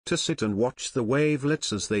to sit and watch the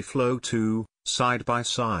wavelets as they flow to, side by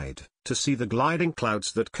side, to see the gliding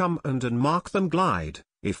clouds that come and mark them glide,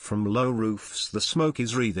 if from low roofs the smoke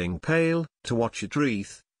is wreathing pale, to watch it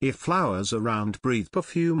wreath, if flowers around breathe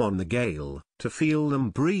perfume on the gale, to feel them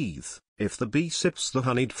breathe, if the bee sips the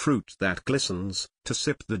honeyed fruit that glistens, to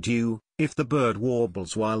sip the dew, if the bird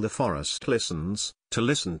warbles while the forest listens, to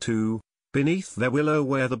listen to, beneath their willow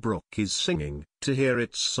where the brook is singing, to hear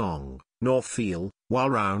its song, nor feel, while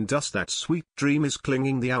round us that sweet dream is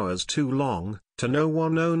clinging the hours too long, to know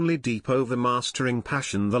one only deep overmastering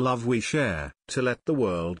passion the love we share, to let the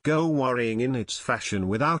world go worrying in its fashion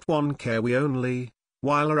without one care we only,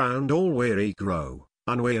 while around all weary grow,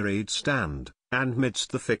 unwearied stand, and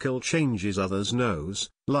midst the fickle changes others knows,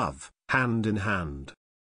 love, hand in hand.